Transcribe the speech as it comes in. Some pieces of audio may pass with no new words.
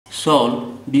Solve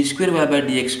d square y by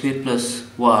dx square plus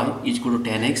y is equal to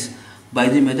tan x by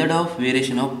the method of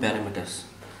variation of parameters.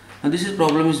 Now this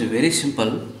problem is very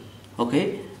simple. Okay.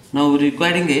 Now we are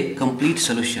requiring a complete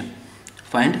solution.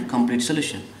 Find complete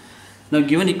solution. Now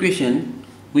given equation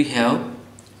we have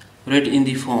write in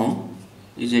the form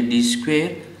is a d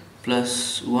square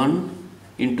plus 1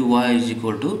 into y is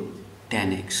equal to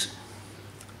tan x.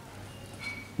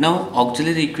 Now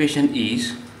auxiliary equation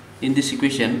is, in this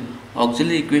equation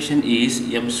auxiliary equation is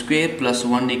m square plus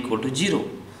 1 equal to 0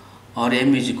 or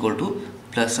m is equal to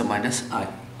plus or minus I.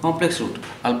 Complex root,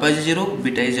 alpha is 0,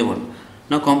 beta is 1.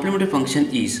 Now complementary function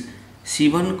is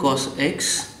c1 cos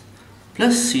x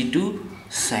plus c2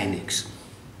 sin x.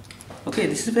 Okay,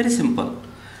 this is very simple.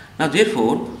 Now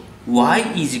therefore y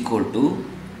is equal to,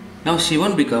 now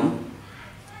c1 become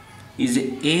is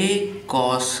a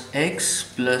cos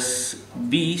x plus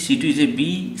b, c2 is a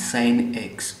b sin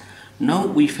x. Now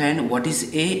we find what is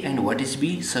a and what is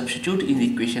b, substitute in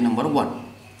the equation number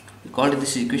 1. We called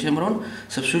this equation number 1,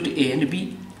 substitute a and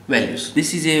b values.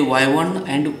 This is a y1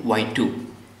 and y2.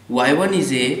 y1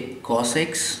 is a cos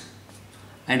x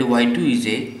and y2 is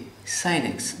a sin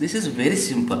x. This is very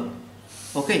simple.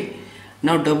 Okay.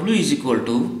 Now w is equal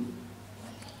to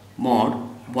mod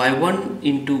y1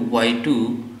 into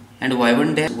y2 and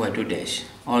y1 dash y2 dash,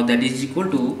 or that is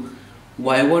equal to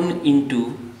y1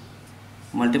 into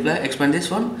multiply, expand this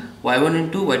one, y1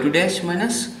 into y2 dash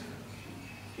minus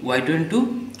y2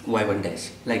 into y1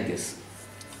 dash, like this.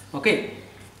 Okay.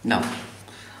 Now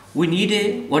we need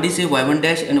a, what is a y1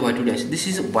 dash and y2 dash? This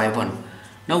is y1.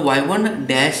 Now y1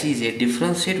 dash is a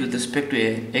differentiate with respect to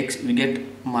a x, we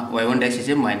get y1 dash is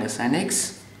a minus sin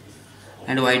x,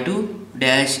 and y2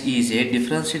 dash is a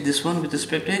differentiate this one with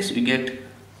respect to x, we get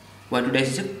y2 dash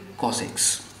is a cos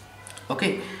x.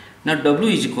 Okay. Now w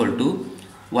is equal to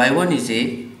y1 is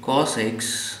a cos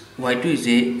x, y2 is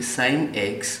a sin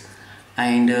x,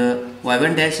 and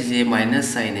y1 dash is a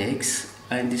minus sin x,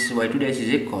 and this y2 dash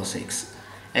is a cos x.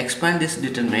 Expand this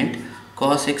determinant,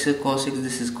 cos x,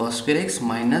 this is cos square x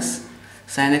minus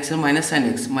sin x and minus sin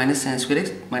x, minus sin square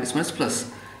x, minus minus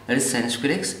plus, that is sin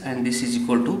square x, and this is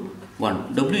equal to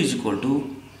 1. W is equal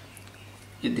to,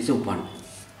 this is 1.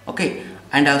 Okay.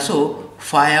 And also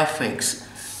phi of x.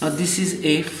 Now this is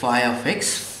a phi of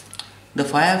x. The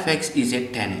phi of x is a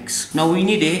tan x. Now we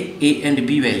need a and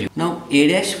b value. Now a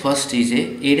dash first is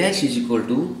a dash is equal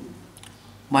to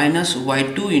minus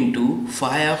y2 into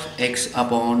phi of x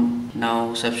upon,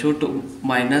 now substitute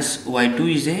minus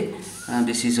y2 is a,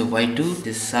 this is a y2,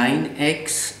 this sin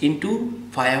x into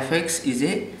phi of x is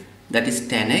a, that is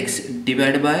tan x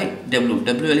divided by w.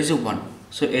 W is a 1.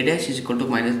 So a dash is equal to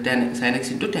minus tan sin x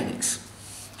into tan x.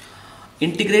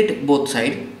 Integrate both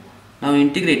side. Now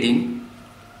integrate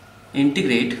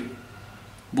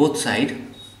both side.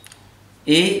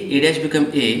 A dash become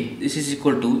a, this is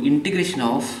equal to integration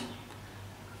of,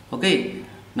 okay,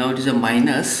 now it is a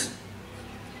minus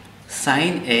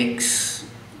sin x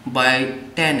by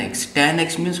tan x. Tan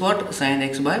x means what? Sin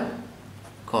x by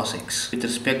cos x with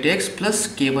respect to x plus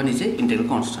k1 is a integral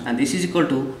constant, and this is equal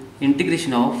to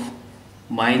integration of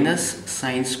minus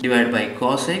sin divided by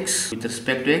cos x with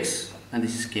respect to x, and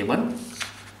this is k1.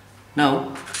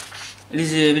 Now it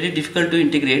is very difficult to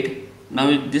integrate.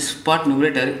 Now this part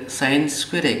numerator sin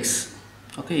square x,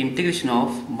 okay, integration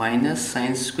of minus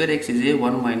sin square x is a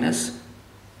 1 minus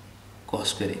cos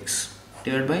square x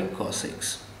divided by cos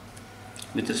x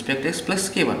with respect to x plus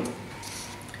k1.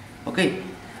 Okay.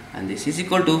 And this is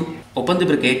equal to, open the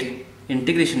bracket,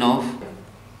 integration of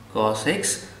cos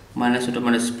x minus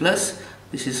minus plus,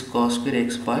 this is cos square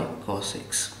x by cos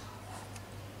x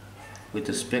with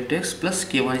respect to x plus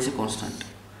k1 is a constant.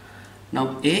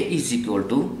 Now a is equal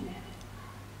to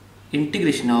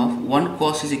integration of 1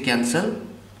 cos is a cancel,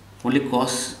 only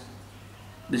cos,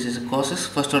 this is a cos x,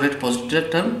 first order positive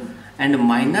term, and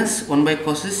minus 1 by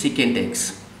cos is secant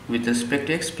x with respect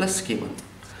to x plus k1.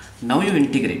 Now you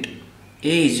integrate.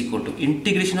 A is equal to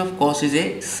integration of cos is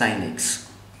a sin x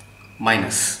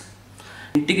minus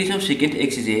integration of secant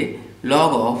x is a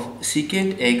log of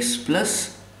secant x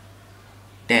plus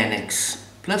tan x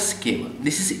plus k1.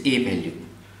 This is a value.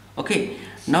 Okay.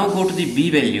 Now go to the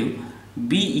b value.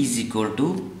 B is equal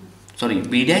to, sorry,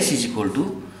 b dash is equal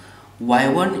to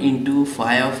y1 into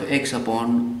phi of x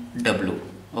upon w.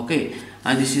 Okay.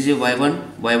 And this is a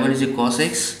y1 is a cos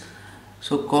x.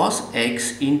 So cos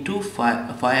x into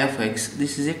phi of x,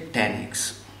 this is a tan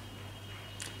x,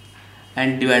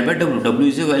 and divided by w. W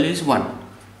is a value is 1.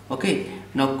 Okay.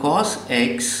 Now cos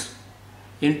x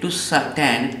into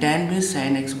tan means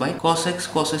sin x by cos x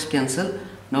cancel.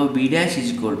 Now b dash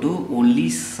is equal to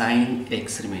only sin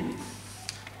x remaining.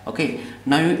 Okay,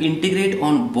 now you integrate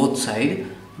on both side.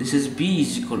 This is b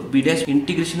is equal to b dash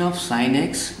integration of sin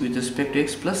x with respect to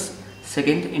x plus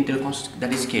second integral constant,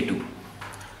 that is k2.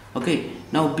 Okay,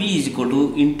 now b is equal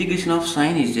to integration of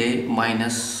sin is a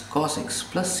minus cos x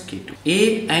plus k2.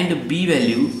 A and b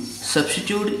value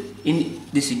substitute in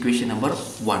this equation number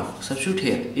 1. Substitute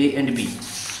here a and b.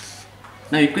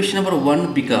 Now equation number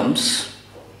 1 becomes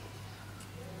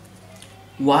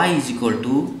y is equal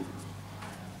to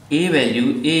a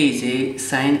value, a is a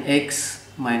sin x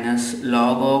minus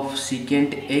log of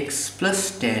secant x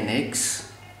plus tan x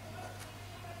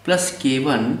plus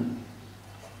k1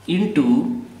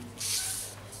 into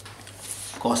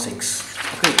cos x.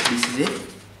 Okay, this is a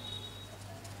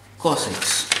cos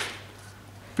x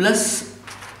plus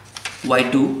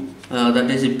y2, that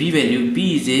is a b value,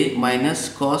 b is a minus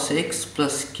cos x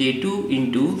plus k2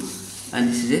 into, and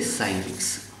this is a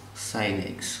sin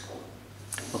x.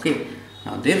 Okay,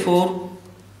 now therefore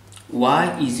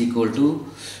y is equal to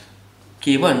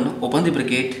k1, open the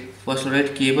bracket, first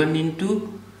write k1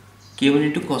 into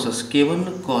cos x,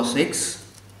 k1 cos x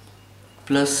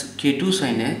plus k2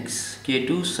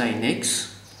 sin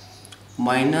x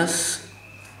minus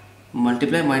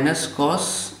multiply minus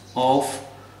cos of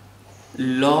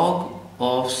log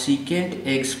of secant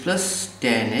x plus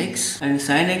tan x and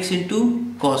sin x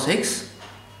into cos x.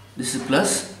 This is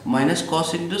plus minus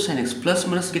cos into sin x, plus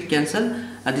minus get cancelled,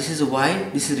 and this is why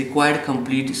this is required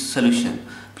complete solution.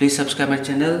 Please subscribe my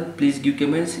channel, please give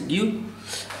comments, give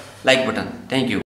like button. Thank you.